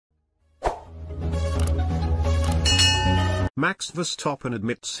Max Verstappen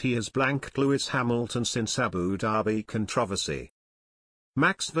admits he has blanked Lewis Hamilton since Abu Dhabi controversy.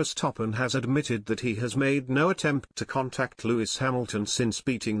 Max Verstappen has admitted that he has made no attempt to contact Lewis Hamilton since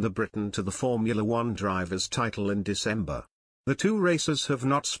beating the Briton to the Formula One driver's title in December. The two racers have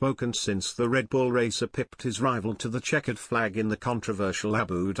not spoken since the Red Bull racer pipped his rival to the checkered flag in the controversial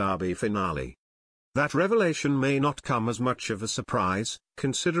Abu Dhabi finale. That revelation may not come as much of a surprise,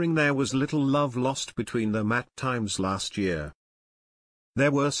 considering there was little love lost between them at times last year.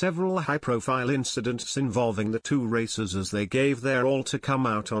 There were several high-profile incidents involving the two racers as they gave their all to come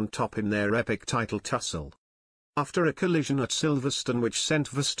out on top in their epic title tussle. After a collision at Silverstone which sent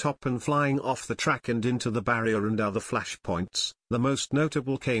Verstappen flying off the track and into the barrier and other flashpoints, the most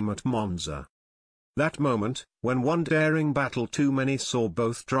notable came at Monza. That moment, when one daring battle too many saw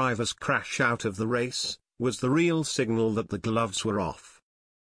both drivers crash out of the race, was the real signal that the gloves were off.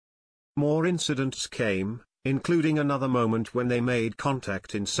 More incidents came, including another moment when they made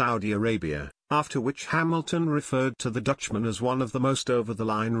contact in Saudi Arabia, after which Hamilton referred to the Dutchman as one of the most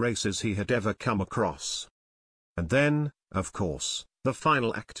over-the-line racers he had ever come across. And then, of course, the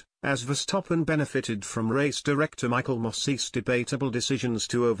final act, as Verstappen benefited from race director Michael Massey's debatable decisions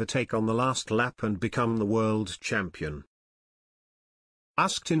to overtake on the last lap and become the world champion.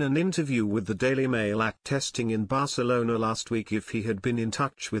 Asked in an interview with the Daily Mail at testing in Barcelona last week if he had been in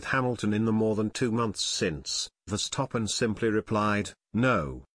touch with Hamilton in the more than 2 months since, Verstappen simply replied,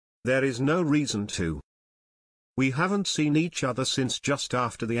 "No. There is no reason to. We haven't seen each other since just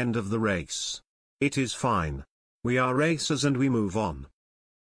after the end of the race. It is fine. We are racers and we move on."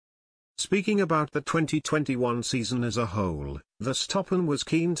 Speaking about the 2021 season as a whole, Verstappen was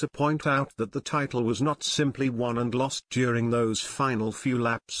keen to point out that the title was not simply won and lost during those final few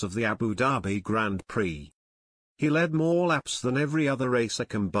laps of the Abu Dhabi Grand Prix. He led more laps than every other racer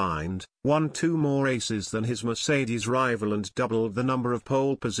combined, won 2 more races than his Mercedes rival and doubled the number of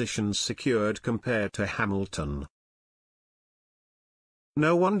pole positions secured compared to Hamilton.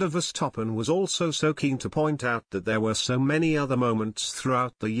 No wonder Verstappen was also so keen to point out that there were so many other moments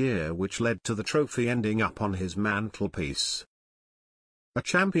throughout the year which led to the trophy ending up on his mantelpiece. A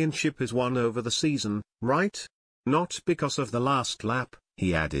championship is won over the season, right? Not because of the last lap,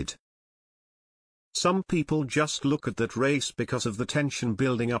 he added. Some people just look at that race because of the tension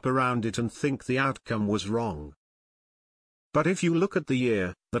building up around it and think the outcome was wrong. But if you look at the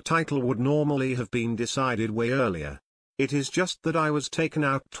year, the title would normally have been decided way earlier. It is just that I was taken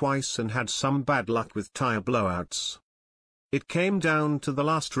out twice and had some bad luck with tire blowouts. It came down to the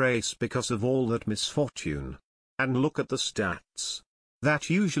last race because of all that misfortune. And look at the stats.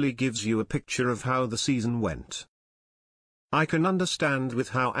 That usually gives you a picture of how the season went. I can understand with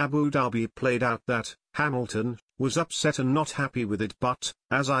how Abu Dhabi played out that Hamilton was upset and not happy with it, but,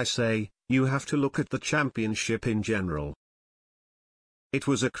 as I say, you have to look at the championship in general. It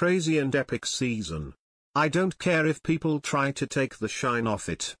was a crazy and epic season. I don't care if people try to take the shine off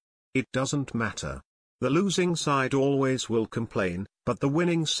it. It doesn't matter. The losing side always will complain, but the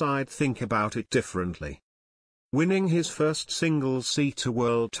winning side think about it differently. Winning his first single-seater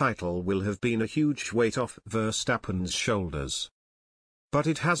world title will have been a huge weight off Verstappen's shoulders. But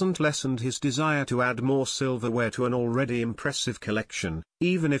it hasn't lessened his desire to add more silverware to an already impressive collection,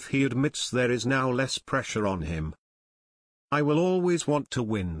 even if he admits there is now less pressure on him. I will always want to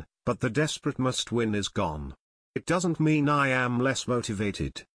win, but the desperate must-win is gone. It doesn't mean I am less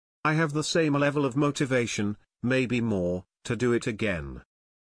motivated. I have the same level of motivation, maybe more, to do it again.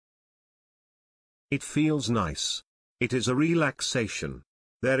 It feels nice. It is a relaxation.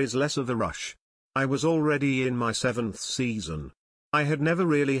 There is less of a rush. I was already in my 7th season. I had never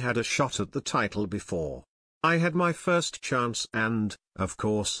really had a shot at the title before. I had my first chance and, of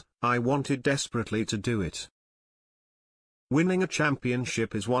course, I wanted desperately to do it. Winning a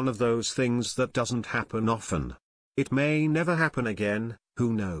championship is one of those things that doesn't happen often. It may never happen again,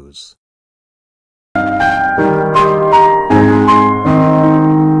 who knows.